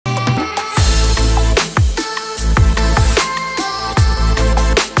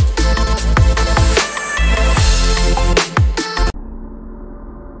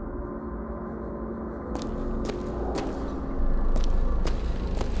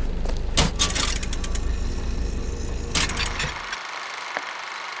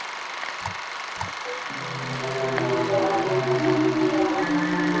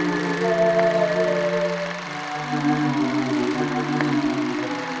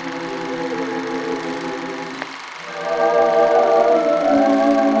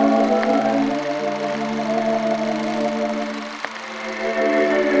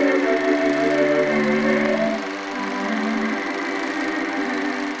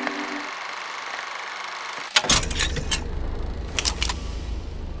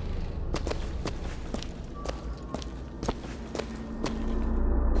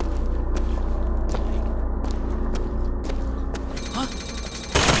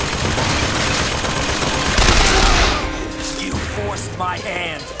my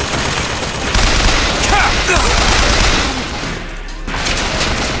hand!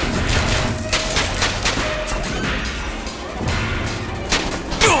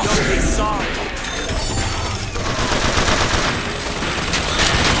 Don't be sorry.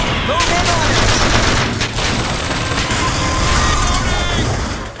 Move in on it!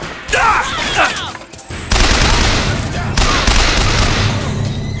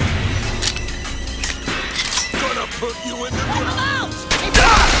 Gonna put you in the ground!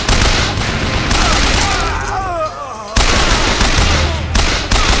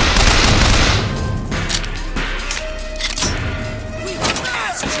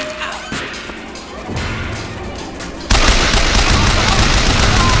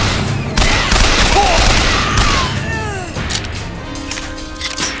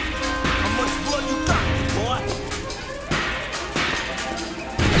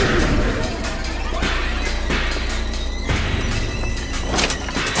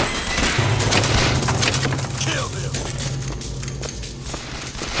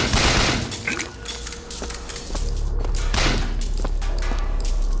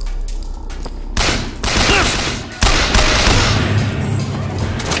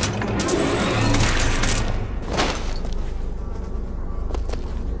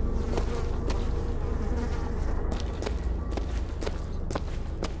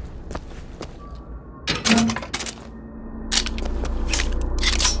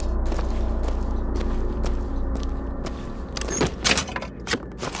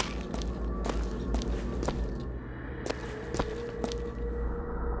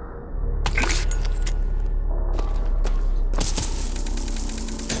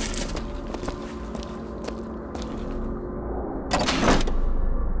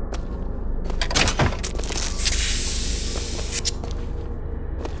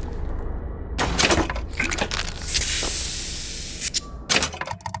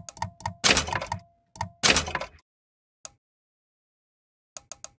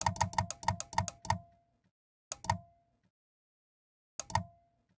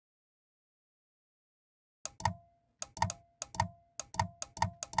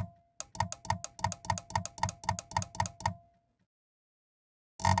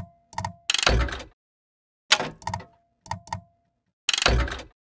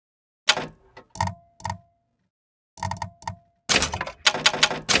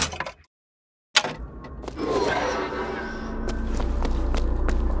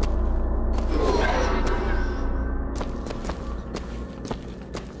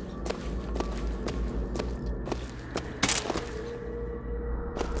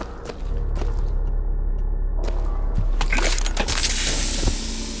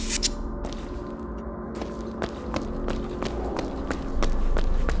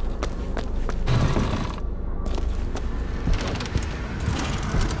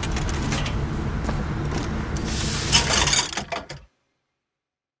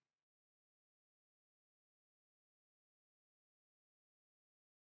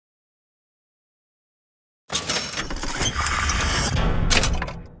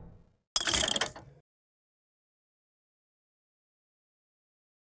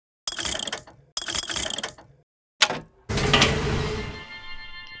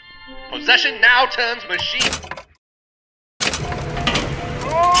 Possession now turns machine.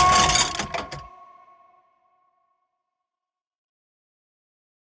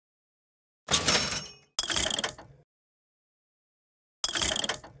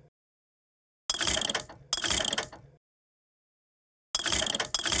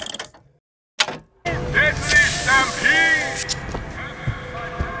 Deadly stampede!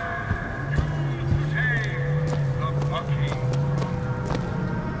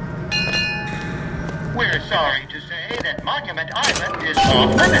 We're sorry to say that Monument Island is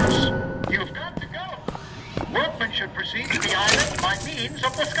off limits. You've got to go. Workmen should proceed to the island by means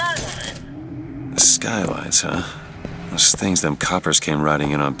of the skyline. The skylines, huh? Those things them coppers came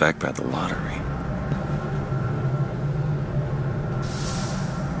riding in on back by the lottery.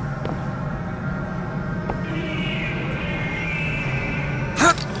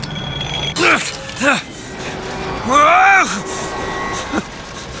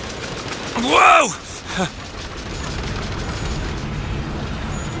 Whoa!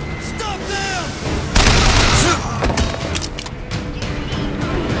 Stop them!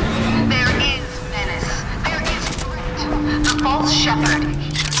 There is menace. There is threat. The false shepherd.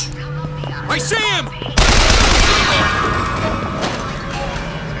 I see him!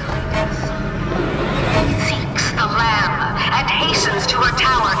 Seeks the lamb and hastens to her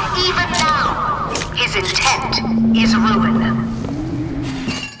tower even now. His intent is ruin.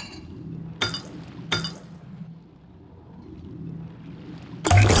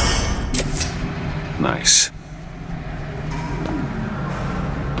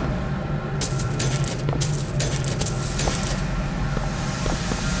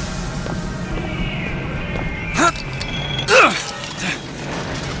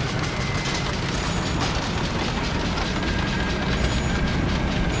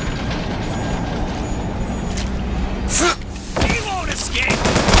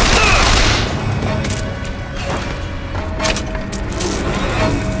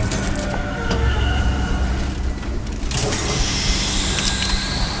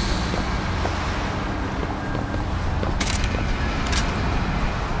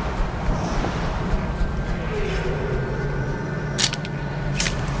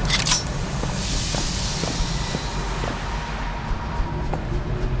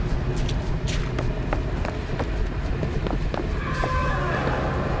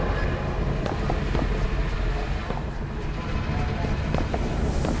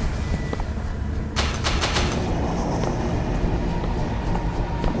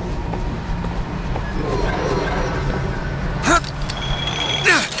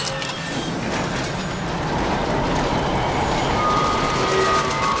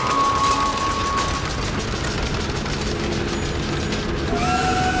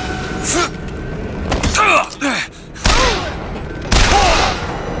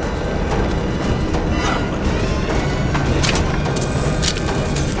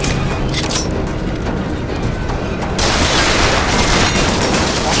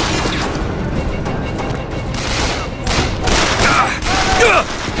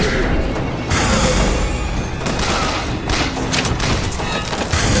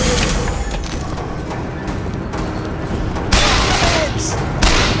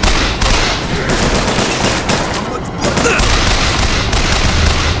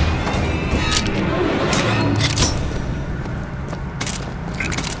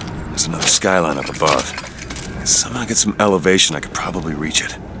 There's another skyline up above. Somehow get some elevation, I could probably reach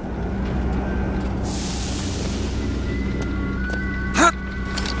it.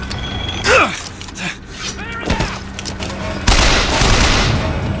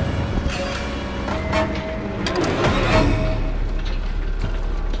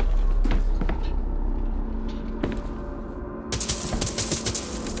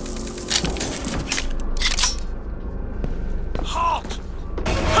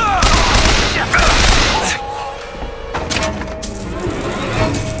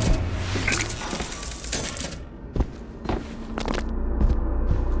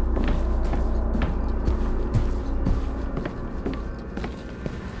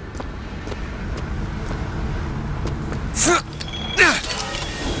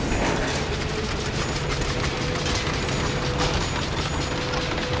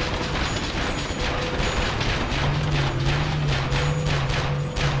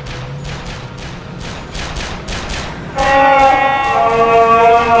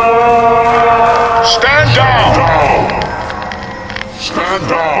 Stand down! Stand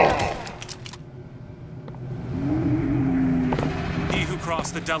down! He who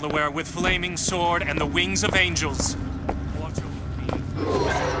crossed the Delaware with flaming sword and the wings of angels. Watch over me.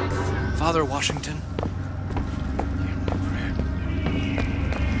 Father Washington. Hear my prayer.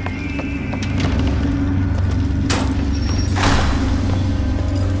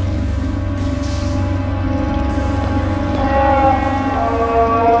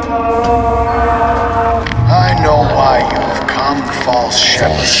 I know why you've come, false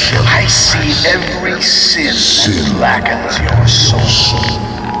shepherd. I see every sin that blackens your soul.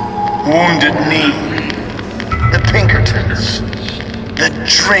 Wounded knee, the Pinkertons, the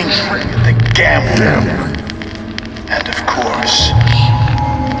drinking, the gambling, and of course,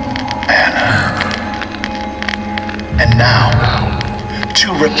 Anna. And now,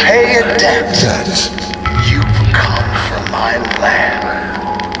 to repay a debt, you've come from my land.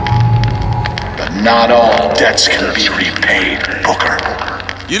 But not all debts can be repaid, Booker.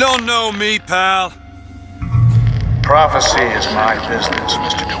 You don't know me, pal. Prophecy is my business,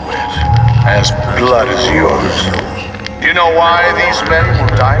 Mr. DeWitt. As blood is yours. You know why these men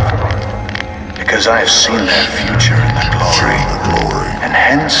will die for me? Because I have seen their future in the glory. And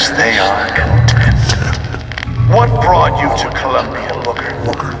hence they are content. What brought you to Columbia, Booker?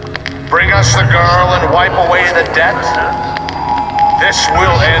 Bring us the girl and wipe away the debt? This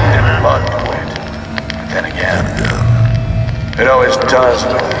will end in blood, DeWitt. Then again, it always does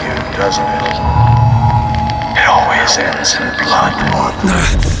with you, doesn't it? It always ends in blood.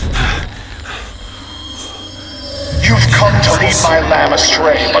 You've come to lead my lamb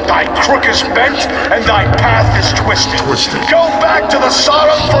astray, but thy crook is bent and thy path is twisted. Go back to the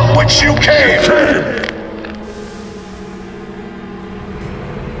Sodom from which you came!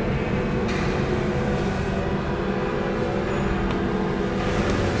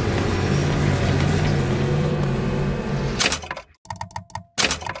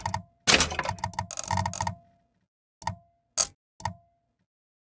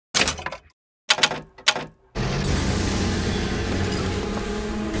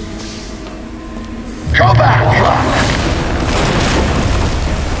 Go back!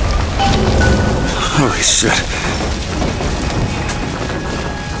 Holy shit.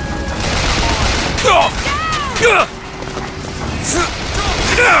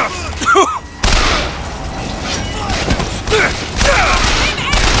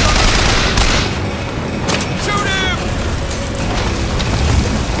 Shoot him!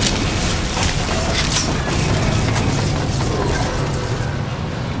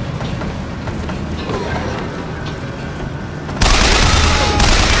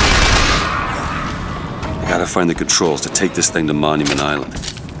 Gotta find the controls to take this thing to Monument Island.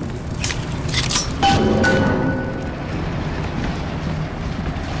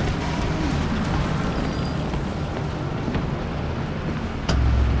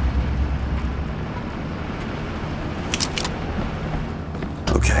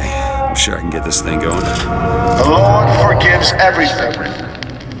 sure I can get this thing going. The Lord forgives everything.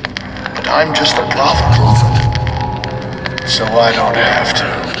 But I'm just a prophet. So I don't have to.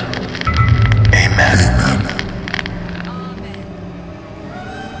 Amen.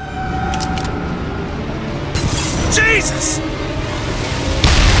 Jesus! Get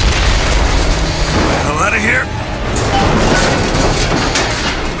the hell out of here!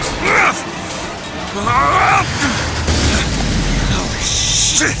 Holy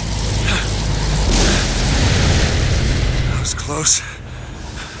shit! That was close.